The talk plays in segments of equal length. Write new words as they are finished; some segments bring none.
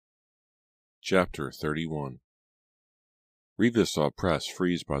Chapter 31. Reva saw Press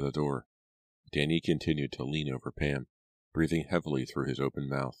freeze by the door. Danny continued to lean over Pam, breathing heavily through his open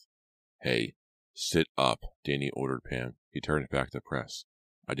mouth. "Hey, sit up," Danny ordered Pam. He turned back to Press.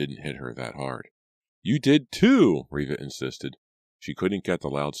 "I didn't hit her that hard." "You did too," Reva insisted. She couldn't get the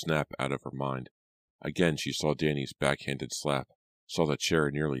loud snap out of her mind. Again she saw Danny's backhanded slap, saw the chair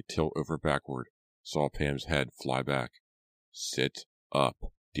nearly tilt over backward, saw Pam's head fly back. "Sit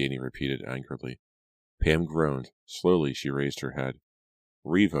up," Danny repeated angrily. Pam groaned. Slowly she raised her head.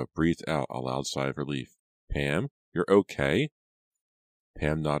 Reva breathed out a loud sigh of relief. "Pam, you're okay?"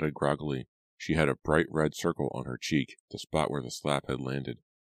 Pam nodded groggily. She had a bright red circle on her cheek, the spot where the slap had landed.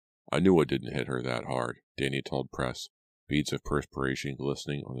 "I knew I didn't hit her that hard," Danny told Press, beads of perspiration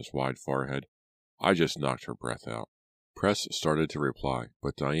glistening on his wide forehead. "I just knocked her breath out." Press started to reply,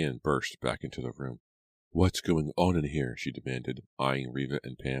 but Diane burst back into the room. "What's going on in here?" she demanded, eyeing Reva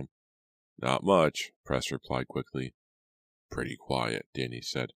and Pam. "Not much," Press replied quickly. "Pretty quiet," Danny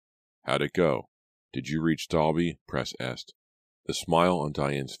said. "How'd it go?" "Did you reach Dalby?" Press asked. The smile on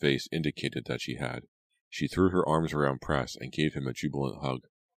Diane's face indicated that she had. She threw her arms around Press and gave him a jubilant hug.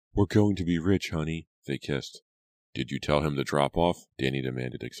 "We're going to be rich, honey." They kissed. "Did you tell him to drop off?" Danny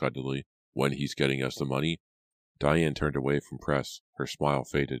demanded excitedly. "When he's getting us the money?" Diane turned away from Press. Her smile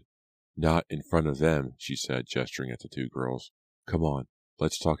faded. "Not in front of them," she said, gesturing at the two girls. "Come on,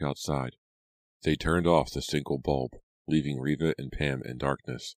 let's talk outside." They turned off the single bulb, leaving Reva and Pam in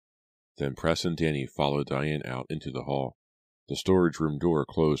darkness. Then Press and Danny followed Diane out into the hall. The storage room door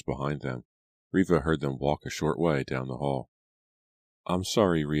closed behind them. Reva heard them walk a short way down the hall. "I'm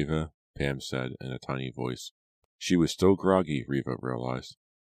sorry, Reva," Pam said in a tiny voice. She was still groggy, Reva realized.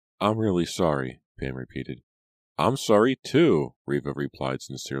 "I'm really sorry," Pam repeated. "I'm sorry, too," Reva replied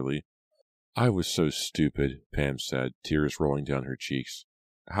sincerely. "I was so stupid," Pam said, tears rolling down her cheeks.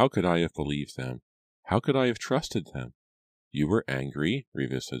 "How could I have believed them? How could I have trusted them?" "You were angry,"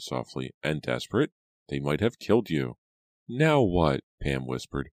 Reva said softly, "and desperate. They might have killed you." "Now what?" Pam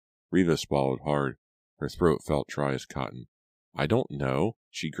whispered. Reva swallowed hard. Her throat felt dry as cotton. "I don't know,"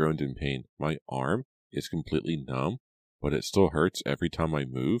 she groaned in pain. "My arm is completely numb, but it still hurts every time I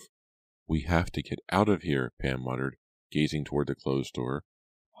move." "We have to get out of here," Pam muttered, gazing toward the closed door.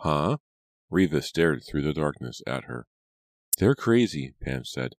 "Huh?" Reva stared through the darkness at her. "They're crazy," Pam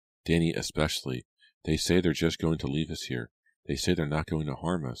said. "Danny especially. They say they're just going to leave us here. They say they're not going to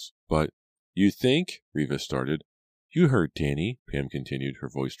harm us. But—" "You think?" Reva started. "You heard Danny," Pam continued, her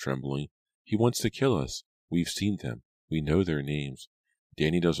voice trembling. "He wants to kill us. We've seen them. We know their names.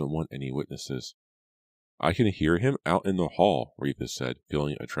 Danny doesn't want any witnesses." "I can hear him out in the hall," Reva said,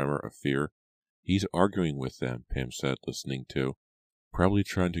 feeling a tremor of fear. "He's arguing with them," Pam said, listening too. "Probably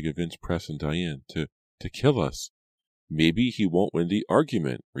trying to convince Press and Diane to kill us." "Maybe he won't win the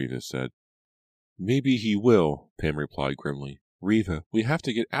argument," Reva said. "Maybe he will," Pam replied grimly. "Reva, we have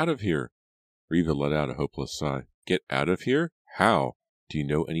to get out of here." Reva let out a hopeless sigh. "Get out of here? How? Do you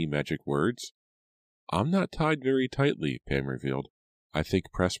know any magic words?" "I'm not tied very tightly," Pam revealed. "I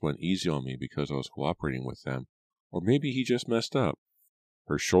think Press went easy on me because I was cooperating with them. Or maybe he just messed up."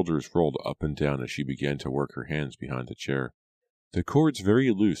 Her shoulders rolled up and down as she began to work her hands behind the chair. "The cord's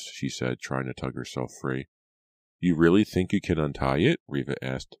very loose," she said, trying to tug herself free. "You really think you can untie it?" Reva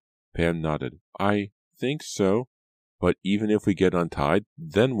asked. Pam nodded. "I think so." "But even if we get untied,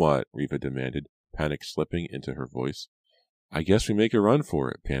 then what?" Reva demanded, panic slipping into her voice. "I guess we make a run for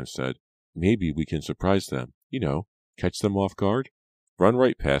it," Pam said. "Maybe we can surprise them. You know, catch them off guard." "Run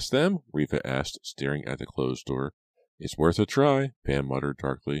right past them?" Reva asked, staring at the closed door. "It's worth a try," Pam muttered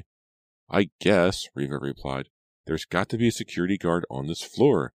darkly. "I guess," Reva replied. "There's got to be a security guard on this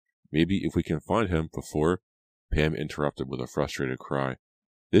floor. Maybe if we can find him before—" Pam interrupted with a frustrated cry.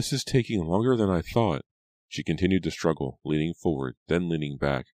 "This is taking longer than I thought." She continued to struggle, leaning forward, then leaning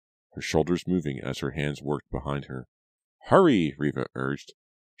back, her shoulders moving as her hands worked behind her. "Hurry!" Reva urged.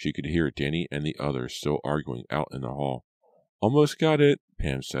 She could hear Danny and the others still arguing out in the hall. "Almost got it,"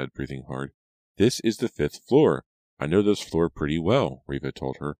 Pam said, breathing hard. "This is the 5th floor. I know this floor pretty well," Reva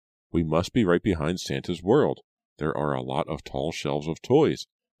told her. "We must be right behind Santa's world. There are a lot of tall shelves of toys,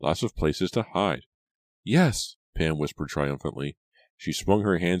 lots of places to hide." "Yes," Pam whispered triumphantly. She swung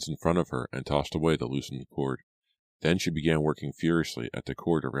her hands in front of her and tossed away the loosened cord. Then she began working furiously at the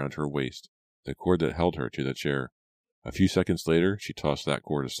cord around her waist, the cord that held her to the chair. A few seconds later, she tossed that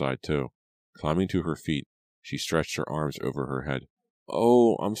cord aside too. Climbing to her feet, she stretched her arms over her head.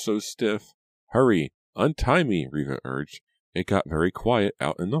 "Oh, I'm so stiff." "Hurry! Untie me," Reva urged. "It got very quiet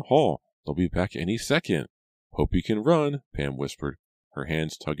out in the hall. They'll be back any second." "Hope you can run," Pam whispered, her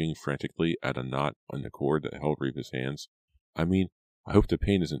hands tugging frantically at a knot on the cord that held Reva's hands. "I mean, I hope the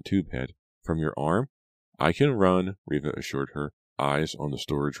pain isn't too bad. From your arm? I can run, Reva assured her, eyes on the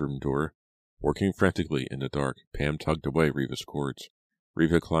storage room door. Working frantically in the dark, Pam tugged away Reva's cords.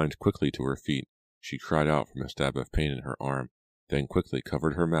 Reva climbed quickly to her feet. She cried out from a stab of pain in her arm, then quickly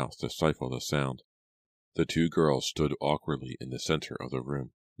covered her mouth to stifle the sound. The two girls stood awkwardly in the center of the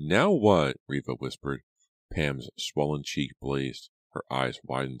room. Now what? Reva whispered. Pam's swollen cheek blazed. Her eyes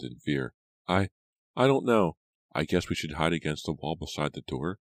widened in fear. I don't know. I guess we should hide against the wall beside the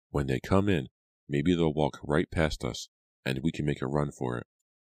door. When they come in, maybe they'll walk right past us, and we can make a run for it.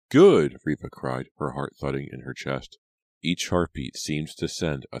 Good! Reva cried, her heart thudding in her chest. Each heartbeat seemed to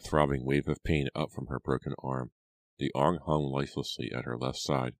send a throbbing wave of pain up from her broken arm. The arm hung lifelessly at her left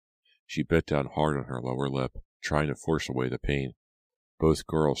side. She bit down hard on her lower lip, trying to force away the pain. Both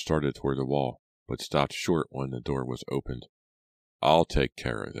girls started toward the wall, but stopped short when the door was opened. I'll take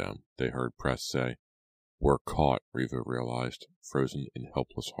care of them, they heard Press say. We're caught, Reva realized, frozen in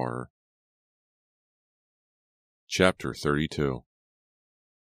helpless horror. Chapter 32.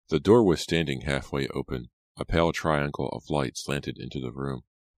 The door was standing halfway open. A pale triangle of light slanted into the room.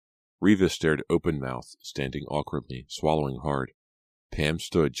 Reva stared open-mouthed, standing awkwardly, swallowing hard. Pam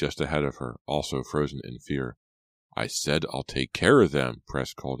stood just ahead of her, also frozen in fear. I said I'll take care of them,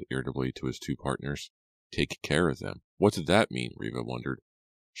 Press called irritably to his two partners. Take care of them? What did that mean? Reva wondered.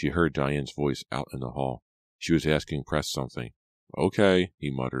 She heard Diane's voice out in the hall. She was asking Press something. Okay, he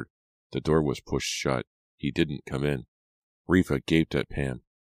muttered. The door was pushed shut. He didn't come in. Reva gaped at Pam.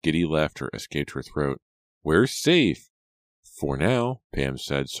 Giddy laughter escaped her throat. We're safe. For now, Pam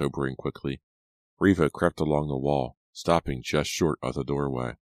said, sobering quickly. Reva crept along the wall, stopping just short of the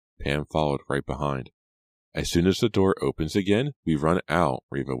doorway. Pam followed right behind. As soon as the door opens again, we run out,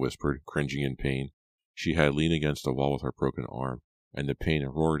 Reva whispered, cringing in pain. She had leaned against the wall with her broken arm, and the pain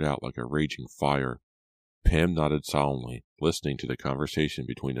roared out like a raging fire. Pam nodded solemnly, listening to the conversation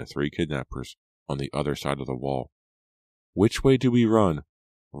between the three kidnappers on the other side of the wall. Which way do we run?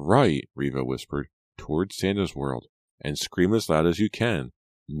 Right, Reva whispered, toward Santa's world, and scream as loud as you can.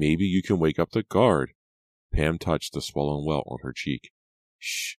 Maybe you can wake up the guard. Pam touched the swollen welt on her cheek.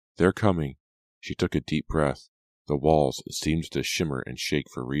 Shh, they're coming. She took a deep breath. The walls seemed to shimmer and shake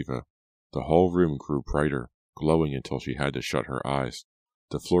for Reva. The whole room grew brighter, glowing until she had to shut her eyes.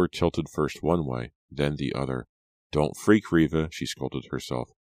 The floor tilted first one way, then the other. Don't freak, Reva, she scolded herself.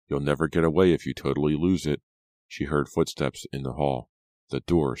 You'll never get away if you totally lose it. She heard footsteps in the hall. The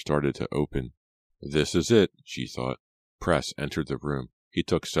door started to open. This is it, she thought. Press entered the room. He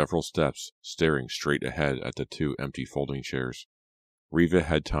took several steps, staring straight ahead at the two empty folding chairs. Reva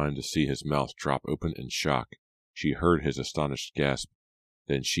had time to see his mouth drop open in shock. She heard his astonished gasp.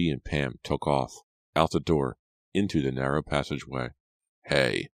 Then she and Pam took off, out the door, into the narrow passageway.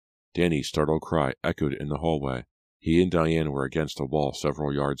 Hey! Danny's startled cry echoed in the hallway. He and Diane were against a wall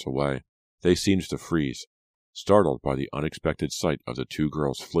several yards away. They seemed to freeze, startled by the unexpected sight of the two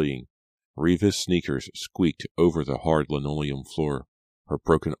girls fleeing. Reva's sneakers squeaked over the hard linoleum floor. Her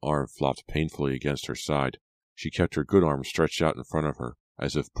broken arm flopped painfully against her side. She kept her good arm stretched out in front of her,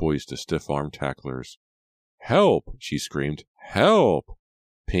 as if poised to stiff-arm tacklers. Help! She screamed. Help!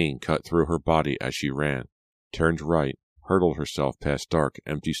 Pain cut through her body as she ran, turned right, hurtled herself past dark,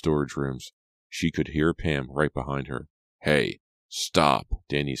 empty storage rooms. She could hear Pam right behind her. Hey! Stop!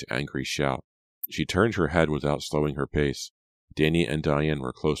 Danny's angry shout. She turned her head without slowing her pace. Danny and Diane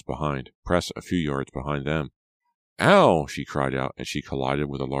were close behind, Press a few yards behind them. Ow! She cried out as she collided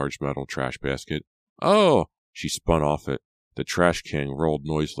with a large metal trash basket. Oh! She spun off it. The trash can rolled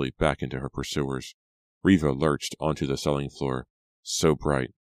noisily back into her pursuers. Reva lurched onto the selling floor. So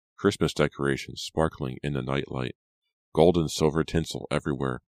bright. Christmas decorations sparkling in the nightlight. Gold and silver tinsel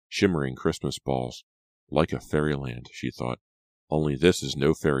everywhere, shimmering Christmas balls. Like a fairyland, she thought. Only this is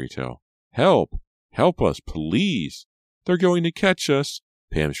no fairy tale. Help! Help us, please! They're going to catch us!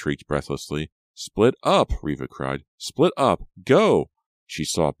 Pam shrieked breathlessly. Split up! Reva cried. Split up! Go! She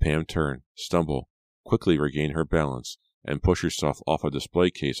saw Pam turn, stumble, quickly regain her balance, and push herself off a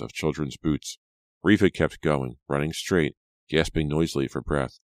display case of children's boots. Reva kept going, running straight, gasping noisily for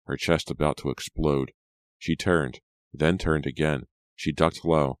breath, her chest about to explode. She turned, then turned again. She ducked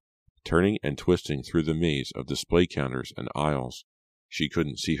low, turning and twisting through the maze of display counters and aisles. She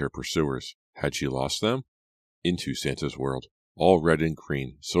couldn't see her pursuers. Had she lost them? Into Santa's world, all red and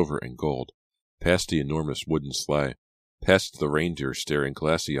green, silver and gold. Past the enormous wooden sleigh. Past the reindeer staring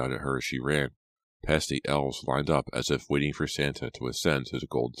glassy-eyed at her as she ran. Past the elves lined up as if waiting for Santa to ascend his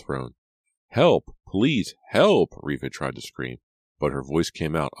gold throne. Help! Please, help! Reva tried to scream, but her voice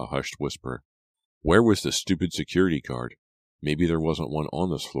came out a hushed whisper. Where was the stupid security guard? Maybe there wasn't one on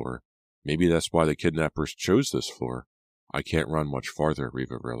this floor. Maybe that's why the kidnappers chose this floor. I can't run much farther,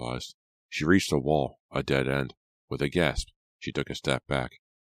 Reva realized. She reached a wall, a dead end. With a gasp, she took a step back.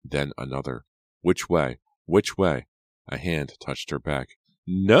 Then another. Which way? Which way? A hand touched her back.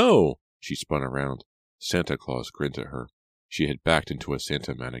 No! She spun around. Santa Claus grinned at her. She had backed into a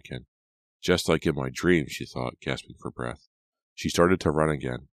Santa mannequin. Just like in my dream, she thought, gasping for breath. She started to run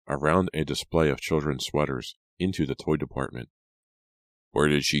again, around a display of children's sweaters, into the toy department. Where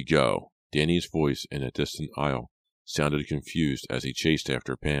did she go? Danny's voice in a distant aisle sounded confused as he chased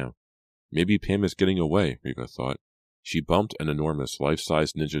after Pam. Maybe Pam is getting away, Reva thought. She bumped an enormous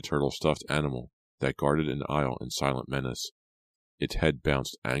life-size Ninja Turtle stuffed animal that guarded an aisle in silent menace. Its head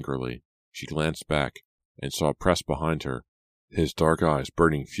bounced angrily. She glanced back and saw Press behind her, his dark eyes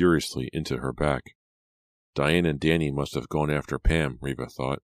burning furiously into her back. Diane and Danny must have gone after Pam, Reva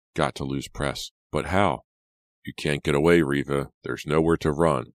thought. Got to lose Press. But how? You can't get away, Reva. There's nowhere to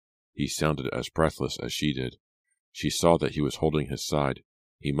run. He sounded as breathless as she did. She saw that he was holding his side.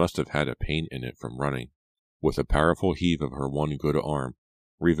 He must have had a pain in it from running. With a powerful heave of her one good arm,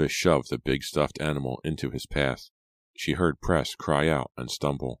 Reva shoved the big stuffed animal into his path. She heard Press cry out and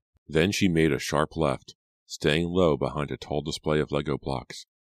stumble. Then she made a sharp left, staying low behind a tall display of Lego blocks,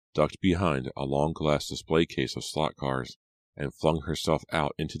 ducked behind a long glass display case of slot cars, and flung herself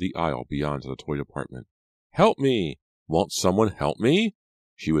out into the aisle beyond the toy department. Help me! Won't someone help me?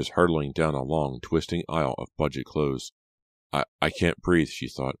 She was hurtling down a long, twisting aisle of budget clothes. I can't breathe, she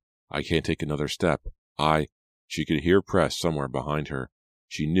thought. I can't take another step. She could hear Press somewhere behind her.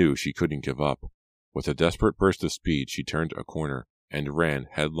 She knew she couldn't give up. With a desperate burst of speed, she turned a corner and ran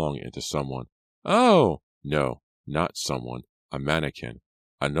headlong into someone. Oh! No, not someone. A mannequin.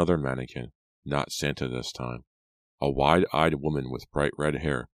 Another mannequin. Not Santa this time. A wide-eyed woman with bright red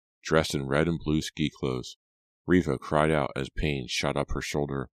hair, dressed in red and blue ski clothes. Reva cried out as pain shot up her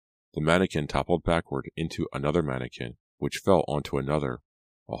shoulder. The mannequin toppled backward into another mannequin, which fell onto another.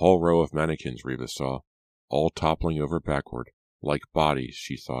 A whole row of mannequins, Reva saw, all toppling over backward, like bodies,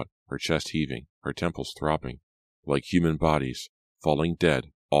 she thought, her chest heaving, her temples throbbing, like human bodies, falling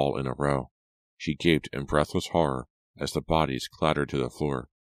dead, all in a row. She gaped in breathless horror as the bodies clattered to the floor,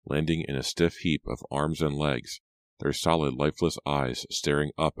 landing in a stiff heap of arms and legs, their solid, lifeless eyes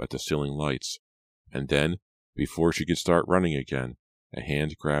staring up at the ceiling lights. And then, before she could start running again, a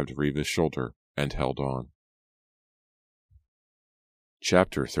hand grabbed Reva's shoulder and held on.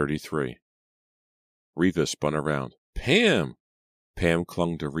 Chapter 33. Reva spun around. Pam! Pam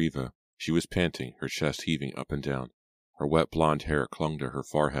clung to Reva. She was panting, her chest heaving up and down. Her wet blonde hair clung to her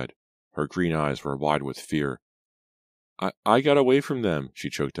forehead. Her green eyes were wide with fear. I got away from them, she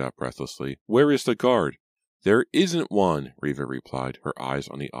choked out breathlessly. Where is the guard? There isn't one, Reva replied, her eyes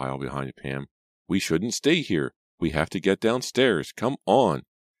on the aisle behind Pam. We shouldn't stay here. We have to get downstairs. Come on.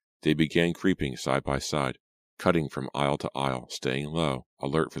 They began creeping side by side, cutting from aisle to aisle, staying low,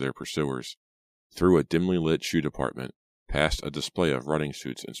 alert for their pursuers. Through a dimly lit shoe department, past a display of running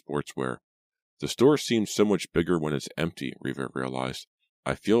suits and sportswear. The store seems so much bigger when it's empty, Reva realized.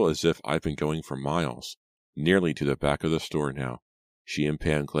 I feel as if I've been going for miles. Nearly to the back of the store now. She and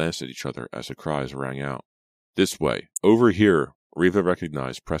Pam glanced at each other as the cries rang out. This way. Over here. Reva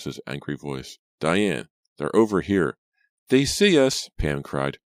recognized Press's angry voice. Diane, they're over here. They see us, Pam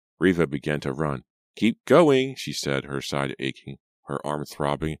cried. Reva began to run. Keep going, she said, her side aching, her arm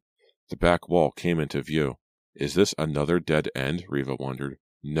throbbing. The back wall came into view. Is this another dead end? Reva wondered.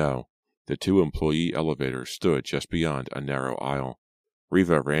 No. The two employee elevators stood just beyond a narrow aisle.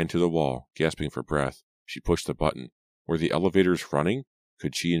 Reva ran to the wall, gasping for breath. She pushed the button. Were the elevators running?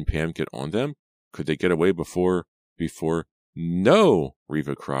 Could she and Pam get on them? Could they get away before... No!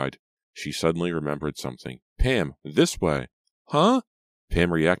 Reva cried. She suddenly remembered something. Pam, this way. Huh?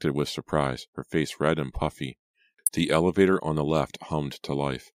 Pam reacted with surprise, her face red and puffy. The elevator on the left hummed to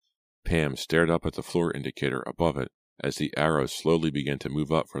life. Pam stared up at the floor indicator above it as the arrows slowly began to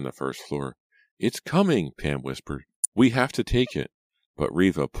move up from the first floor. It's coming, Pam whispered. We have to take it. But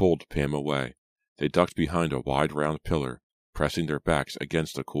Reva pulled Pam away. They ducked behind a wide round pillar, pressing their backs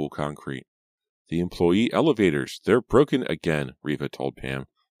against the cool concrete. The employee elevators, they're broken again, Reva told Pam,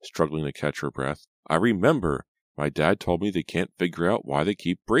 struggling to catch her breath. I remember. My dad told me they can't figure out why they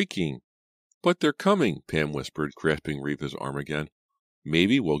keep breaking. But they're coming, Pam whispered, grasping Reva's arm again.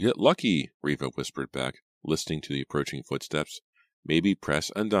 Maybe we'll get lucky, Reva whispered back, listening to the approaching footsteps. Maybe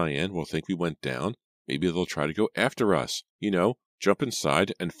Press and Diane will think we went down. Maybe they'll try to go after us. Jump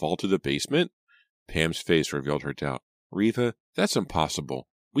inside and fall to the basement. Pam's face revealed her doubt. Reva, that's impossible.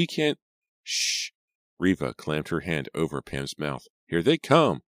 We can't... Shh. Reva clamped her hand over Pam's mouth. Here they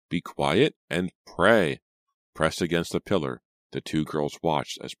come. Be quiet and pray. Pressed against the pillar, the two girls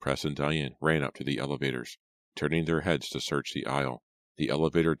watched as Press and Diane ran up to the elevators, turning their heads to search the aisle. The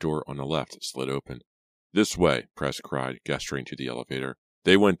elevator door on the left slid open. "This way," Press cried, gesturing to the elevator.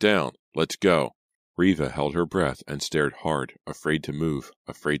 "They went down. Let's go." Riva held her breath and stared hard, afraid to move,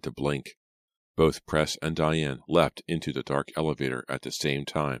 afraid to blink. Both Press and Diane leapt into the dark elevator at the same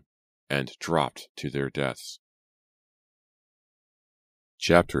time, and dropped to their deaths.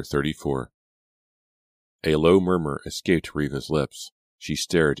 Chapter 34. A low murmur escaped Riva's lips. She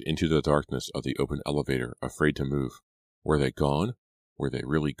stared into the darkness of the open elevator, afraid to move. Were they gone? Were they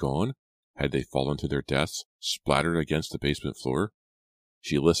really gone? Had they fallen to their deaths, splattered against the basement floor?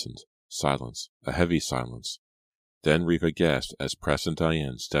 She listened. Silence. A heavy silence. Then Riva gasped as Press and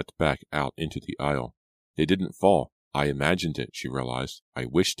Diane stepped back out into the aisle. They didn't fall. I imagined it, she realized. I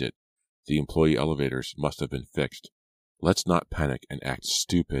wished it. The employee elevators must have been fixed. "Let's not panic and act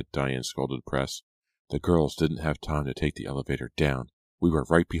stupid," Diane scolded Press. "The girls didn't have time to take the elevator down. We were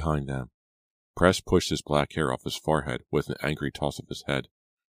right behind them." Press pushed his black hair off his forehead with an angry toss of his head.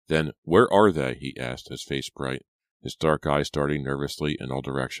 "Then where are they?" he asked, his face bright, his dark eyes darting nervously in all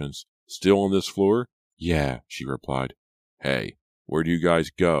directions. "Still on this floor?" "Yeah," she replied. "Hey, where do you guys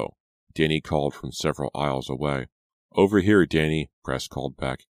go?" Danny called from several aisles away. "Over here, Danny," Press called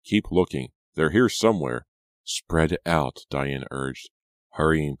back. "Keep looking. They're here somewhere." "Spread out," Diane urged,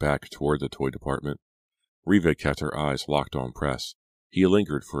 hurrying back toward the toy department. Riva kept her eyes locked on Press. He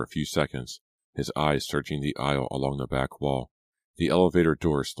lingered for a few seconds, his eyes searching the aisle along the back wall. The elevator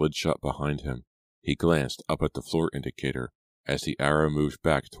door slid shut behind him. He glanced up at the floor indicator as the arrow moved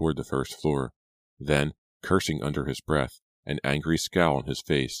back toward the first floor. Then, cursing under his breath, an angry scowl on his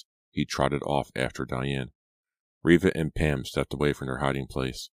face, he trotted off after Diane. Riva and Pam stepped away from their hiding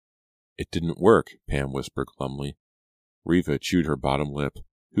place. "It didn't work," Pam whispered glumly. Riva chewed her bottom lip.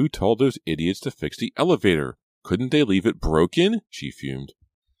 "Who told those idiots to fix the elevator? Couldn't they leave it broken?" she fumed.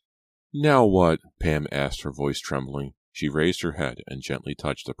 "Now what?" Pam asked, her voice trembling. She raised her head and gently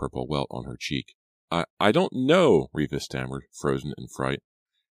touched the purple welt on her cheek. I don't know," Riva stammered, frozen in fright.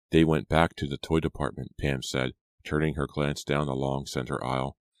 "They went back to the toy department," Pam said, turning her glance down the long center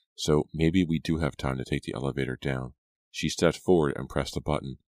aisle. "So maybe we do have time to take the elevator down." She stepped forward and pressed a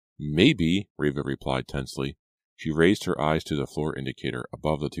button. "Maybe," Riva replied tensely. She raised her eyes to the floor indicator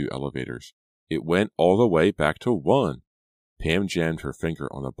above the two elevators. It went all the way back to 1. Pam jammed her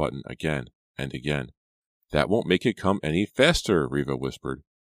finger on the button again and again. "That won't make it come any faster," Riva whispered.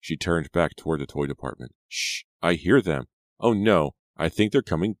 She turned back toward the toy department. "Shh! I hear them! Oh no! I think they're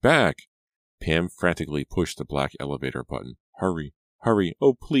coming back!" Pam frantically pushed the black elevator button. "Hurry! Hurry!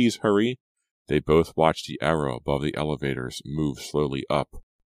 Oh, please hurry!" They both watched the arrow above the elevators move slowly up.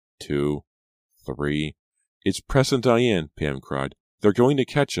 2, 3... "It's Press and Diane," Pam cried. "They're going to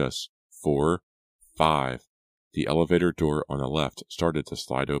catch us." 4, 5... The elevator door on the left started to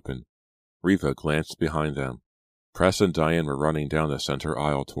slide open. Riva glanced behind them. Press and Diane were running down the center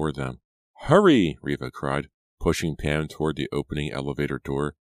aisle toward them. "Hurry!" Riva cried, pushing Pam toward the opening elevator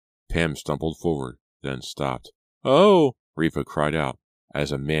door. Pam stumbled forward, then stopped. "Oh!" Riva cried out,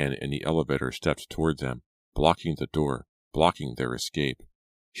 as a man in the elevator stepped toward them, blocking the door, blocking their escape.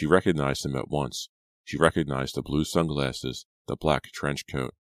 She recognized him at once. She recognized the blue sunglasses, the black trench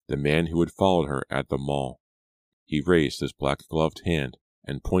coat, the man who had followed her at the mall. He raised his black-gloved hand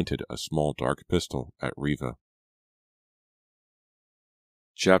and pointed a small dark pistol at Riva.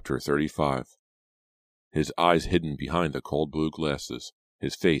 Chapter 35. His eyes hidden behind the cold blue glasses,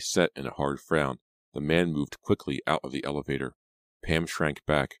 his face set in a hard frown, the man moved quickly out of the elevator. Pam shrank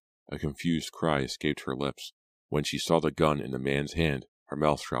back. A confused cry escaped her lips. When she saw the gun in the man's hand, her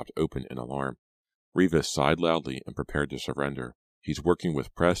mouth dropped open in alarm. Riva sighed loudly and prepared to surrender. "He's working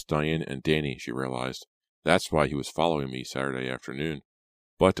with Press, Diane, and Danny," she realized. "That's why he was following me Saturday afternoon."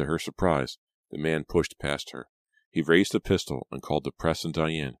 But to her surprise, the man pushed past her. He raised the pistol and called to Press and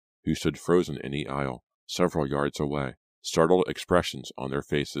Diane, who stood frozen in the aisle, several yards away, startled expressions on their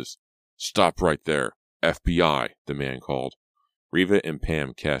faces. "Stop right there! FBI!" the man called. Riva and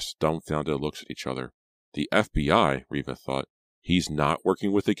Pam cast dumbfounded looks at each other. The FBI, Riva thought. He's not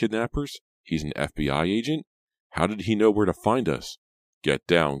working with the kidnappers? He's an FBI agent? How did he know where to find us? "Get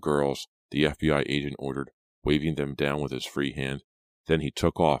down, girls," the FBI agent ordered, waving them down with his free hand. Then he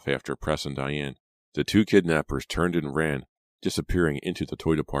took off after Press and Diane. The two kidnappers turned and ran, disappearing into the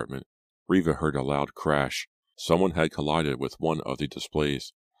toy department. Riva heard a loud crash. Someone had collided with one of the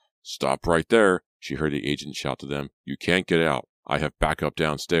displays. "Stop right there," she heard the agent shout to them. "You can't get out. I have backup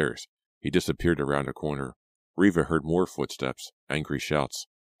downstairs." He disappeared around a corner. Riva heard more footsteps, angry shouts.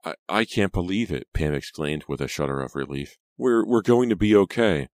 I can't believe it," Pam exclaimed with a shudder of relief. We're going to be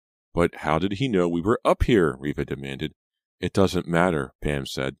okay." "But how did he know we were up here?" Riva demanded. "It doesn't matter," Pam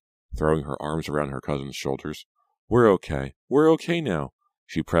said, throwing her arms around her cousin's shoulders. We're okay. We're okay now.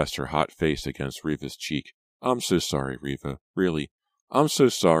 She pressed her hot face against Riva's cheek. I'm so sorry, Riva. Really. I'm so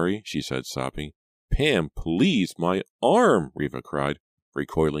sorry, she said, sobbing. Pam, please, my arm, Riva cried,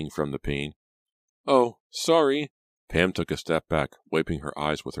 recoiling from the pain. Oh, sorry. Pam took a step back, wiping her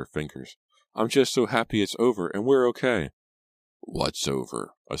eyes with her fingers. I'm just so happy it's over and we're okay. What's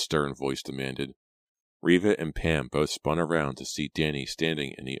over? A stern voice demanded. Riva and Pam both spun around to see Danny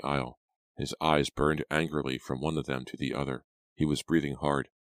standing in the aisle. His eyes burned angrily from one of them to the other. He was breathing hard,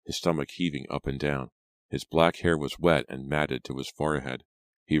 his stomach heaving up and down. His black hair was wet and matted to his forehead.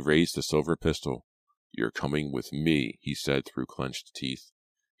 He raised the silver pistol. You're coming with me, he said through clenched teeth.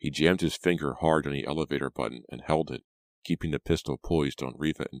 He jammed his finger hard on the elevator button and held it, keeping the pistol poised on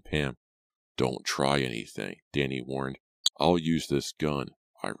Riva and Pam. Don't try anything, Danny warned. I'll use this gun.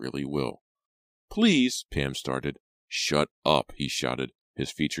 I really will. Please, Pam started. Shut up, he shouted,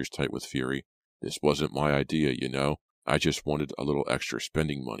 his features tight with fury. This wasn't my idea, you know. I just wanted a little extra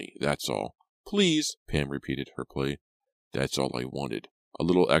spending money, that's all. Please, Pam repeated her plea. That's all I wanted. A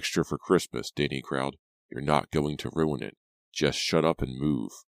little extra for Christmas, Danny growled. You're not going to ruin it. Just shut up and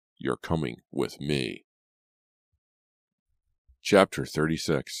move. You're coming with me. Chapter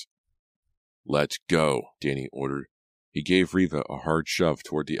 36. Let's go, Danny ordered. He gave Riva a hard shove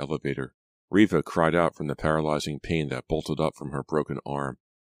toward the elevator. Riva cried out from the paralyzing pain that bolted up from her broken arm.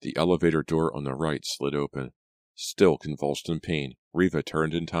 The elevator door on the right slid open. Still convulsed in pain, Riva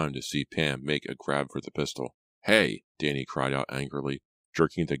turned in time to see Pam make a grab for the pistol. Hey! Danny cried out angrily,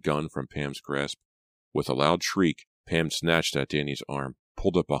 jerking the gun from Pam's grasp. With a loud shriek, Pam snatched at Danny's arm,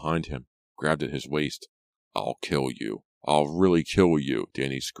 pulled it behind him, grabbed at his waist. I'll kill you. I'll really kill you,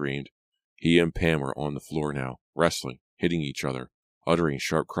 Danny screamed. He and Pam were on the floor now, wrestling, hitting each other, uttering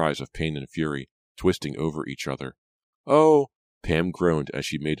sharp cries of pain and fury, twisting over each other. Oh! Pam groaned as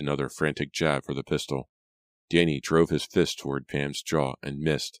she made another frantic jab for the pistol. Danny drove his fist toward Pam's jaw and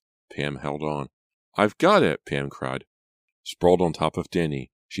missed. Pam held on. I've got it, Pam cried. Sprawled on top of Danny,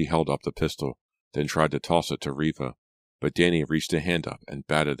 she held up the pistol, then tried to toss it to Riva. But Danny reached a hand up and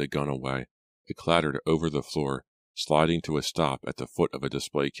batted the gun away. It clattered over the floor, sliding to a stop at the foot of a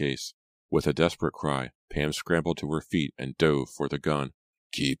display case. With a desperate cry, Pam scrambled to her feet and dove for the gun.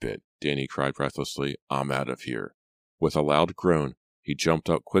 Keep it, Danny cried breathlessly. I'm out of here. With a loud groan, he jumped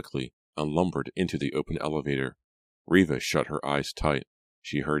up quickly and lumbered into the open elevator. Riva shut her eyes tight.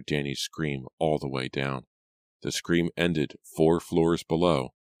 She heard Danny's scream all the way down. The scream ended 4 floors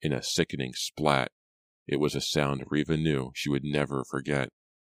below in a sickening splat. It was a sound Riva knew she would never forget.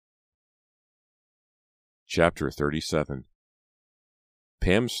 Chapter 37.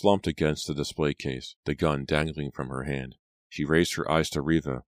 Pam slumped against the display case, the gun dangling from her hand. She raised her eyes to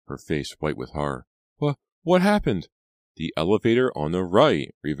Riva, her face white with horror. What happened? The elevator on the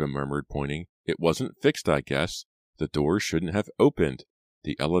right, Riva murmured, pointing. It wasn't fixed, I guess. The door shouldn't have opened.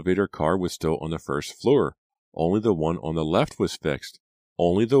 The elevator car was still on the first floor. Only the one on the left was fixed.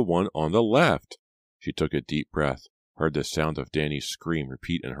 Only the one on the left. She took a deep breath, heard the sound of Danny's scream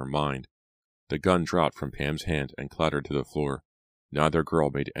repeat in her mind. The gun dropped from Pam's hand and clattered to the floor. Neither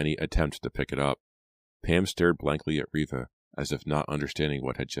girl made any attempt to pick it up. Pam stared blankly at Riva, as if not understanding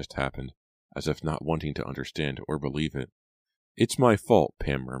what had just happened, as if not wanting to understand or believe it. It's my fault,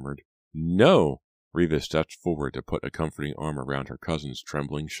 Pam murmured. No! Riva stepped forward to put a comforting arm around her cousin's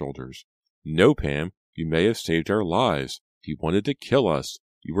trembling shoulders. No, Pam, you may have saved our lives. He wanted to kill us.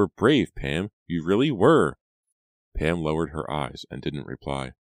 You were brave, Pam. You really were. Pam lowered her eyes and didn't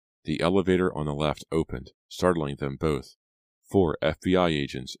reply. The elevator on the left opened, startling them both. 4 FBI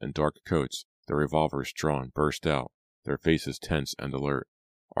agents in dark coats, their revolvers drawn, burst out, their faces tense and alert.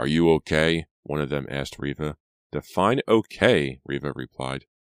 Are you okay? One of them asked Riva. Define okay, Riva replied.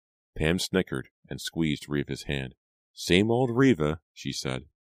 Pam snickered and squeezed Riva's hand. Same old Riva, she said.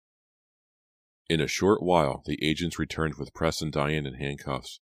 In a short while, the agents returned with Press and Diane in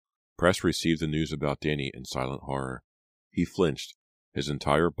handcuffs. Press received the news about Danny in silent horror. He flinched, his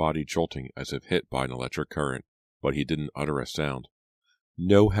entire body jolting as if hit by an electric current, but he didn't utter a sound.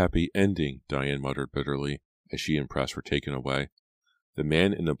 No happy ending, Diane muttered bitterly, as she and Press were taken away. The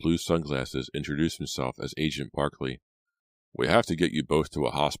man in the blue sunglasses introduced himself as Agent Barkley. We have to get you both to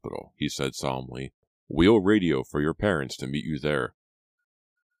a hospital, he said solemnly. We'll radio for your parents to meet you there.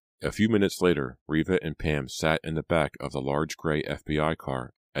 A few minutes later, Riva and Pam sat in the back of the large gray FBI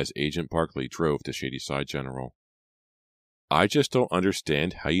car as Agent Barkley drove to Shadyside General. I just don't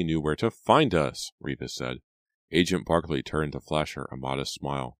understand how you knew where to find us, Riva said. Agent Barkley turned to flash her a modest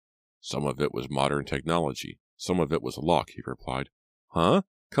smile. Some of it was modern technology. Some of it was luck, he replied. Huh?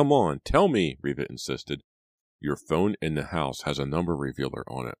 Come on, tell me, Riva insisted. Your phone in the house has a number revealer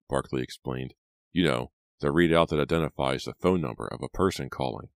on it, Barkley explained. You know, the readout that identifies the phone number of a person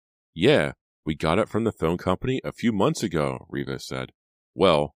calling. Yeah, we got it from the phone company a few months ago, Rivas said.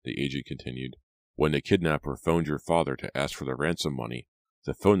 Well, the agent continued, when the kidnapper phoned your father to ask for the ransom money,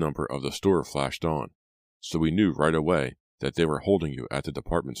 the phone number of the store flashed on. So we knew right away that they were holding you at the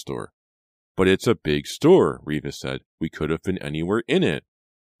department store. But it's a big store, Rivas said. We could have been anywhere in it.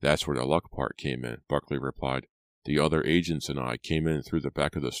 That's where the luck part came in, Buckley replied. The other agents and I came in through the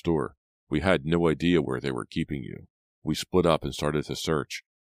back of the store. We had no idea where they were keeping you. We split up and started to search,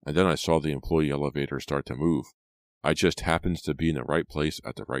 and then I saw the employee elevator start to move. I just happened to be in the right place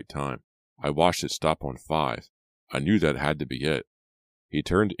at the right time. I watched it stop on 5. I knew that had to be it. He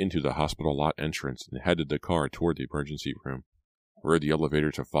turned into the hospital lot entrance and headed the car toward the emergency room. Rode the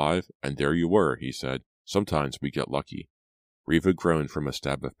elevator to 5, and there you were, he said. Sometimes we get lucky. Riva groaned from a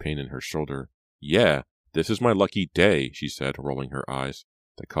stab of pain in her shoulder. Yeah, this is my lucky day, she said, rolling her eyes.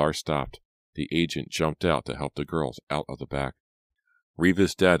 The car stopped. The agent jumped out to help the girls out of the back.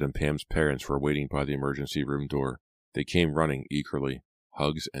 Riva's dad and Pam's parents were waiting by the emergency room door. They came running eagerly,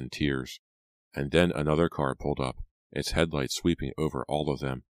 hugs and tears. And then another car pulled up, its headlights sweeping over all of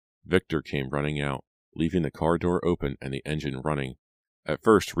them. Victor came running out, leaving the car door open and the engine running. At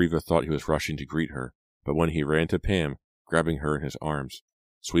first, Riva thought he was rushing to greet her, but when he ran to Pam, grabbing her in his arms,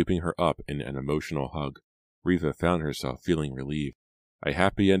 sweeping her up in an emotional hug, Riva found herself feeling relieved. A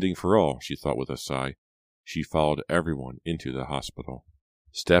happy ending for all, she thought with a sigh. She followed everyone into the hospital.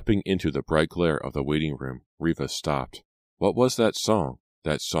 Stepping into the bright glare of the waiting room, Riva stopped. What was that song?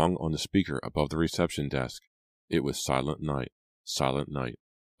 That song on the speaker above the reception desk? It was Silent Night,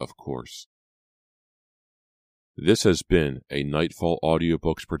 of course. This has been a Nightfall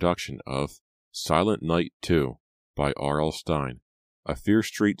Audiobooks production of Silent Night 2 by R.L. Stine, a Fear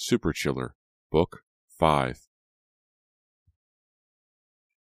Street Super Chiller, Book 5.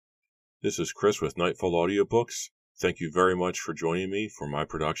 This is Chris with Nightfall Audiobooks. Thank you very much for joining me for my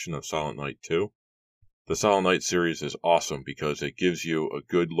production of Silent Night 2. The Silent Night series is awesome because it gives you a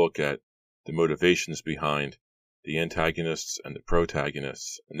good look at the motivations behind the antagonists and the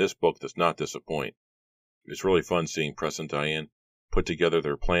protagonists, and this book does not disappoint. It's really fun seeing Press and Diane put together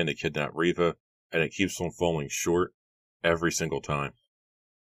their plan to kidnap Riva, and it keeps on falling short every single time.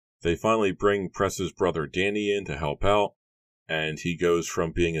 They finally bring Press's brother Danny in to help out, and he goes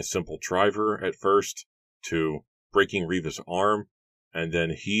from being a simple driver at first to breaking Riva's arm, and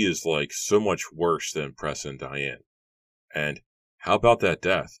then he is like so much worse than Press and Diane. And how about that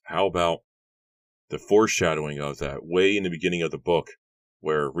death? How about the foreshadowing of that way in the beginning of the book,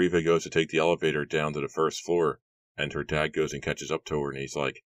 where Riva goes to take the elevator down to the first floor, and her dad goes and catches up to her, and he's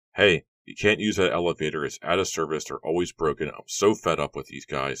like, hey, you can't use that elevator, it's out of service, they're always broken, I'm so fed up with these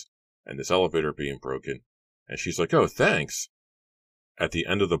guys, and this elevator being broken. And she's like, oh, thanks. At the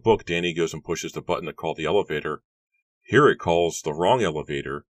end of the book, Danny goes and pushes the button to call the elevator. Here it calls the wrong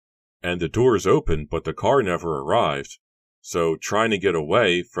elevator, and the door is open, but the car never arrived. So trying to get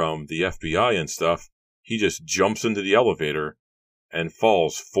away from the FBI and stuff, he just jumps into the elevator and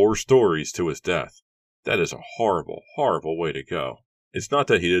falls 4 stories to his death. That is a horrible, horrible way to go. It's not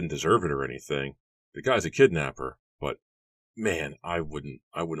that he didn't deserve it or anything. The guy's a kidnapper, but man, I wouldn't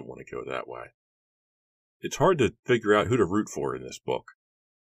want to go that way. It's hard to figure out who to root for in this book.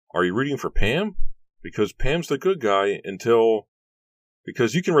 Are you rooting for Pam? Because Pam's the good guy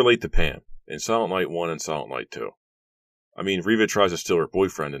because you can relate to Pam in Silent Night 1 and Silent Night 2. I mean, Riva tries to steal her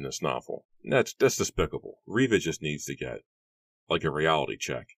boyfriend in this novel. That's despicable. Riva just needs to get, like, a reality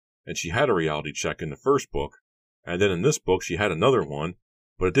check. And she had a reality check in the first book, and then in this book she had another one,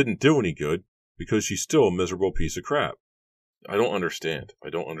 but it didn't do any good because she's still a miserable piece of crap. I don't understand. I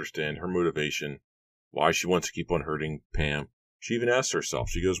don't understand her motivation, why she wants to keep on hurting Pam. She even asks herself,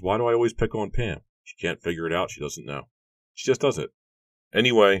 she goes, why do I always pick on Pam? She can't figure it out. She doesn't know. She just does it.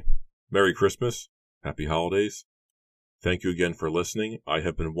 Anyway, Merry Christmas. Happy Holidays. Thank you again for listening. I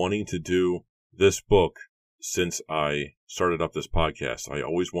have been wanting to do this book since I started up this podcast. I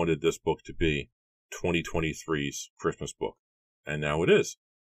always wanted this book to be 2023's Christmas book, and now it is.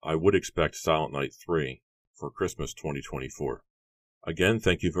 I would expect Silent Night 3 for Christmas 2024. Again,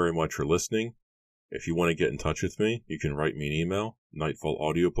 thank you very much for listening. If you want to get in touch with me, you can write me an email,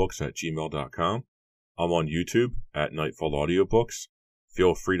 nightfallaudiobooks@gmail.com. I'm on YouTube at Nightfall Audiobooks.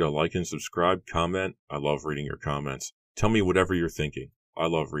 Feel free to like and subscribe, comment. I love reading your comments. Tell me whatever you're thinking. I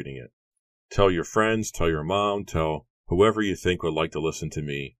love reading it. Tell your friends, tell your mom, tell whoever you think would like to listen to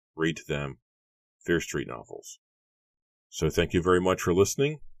me read to them Fear Street novels. So thank you very much for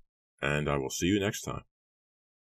listening, and I will see you next time.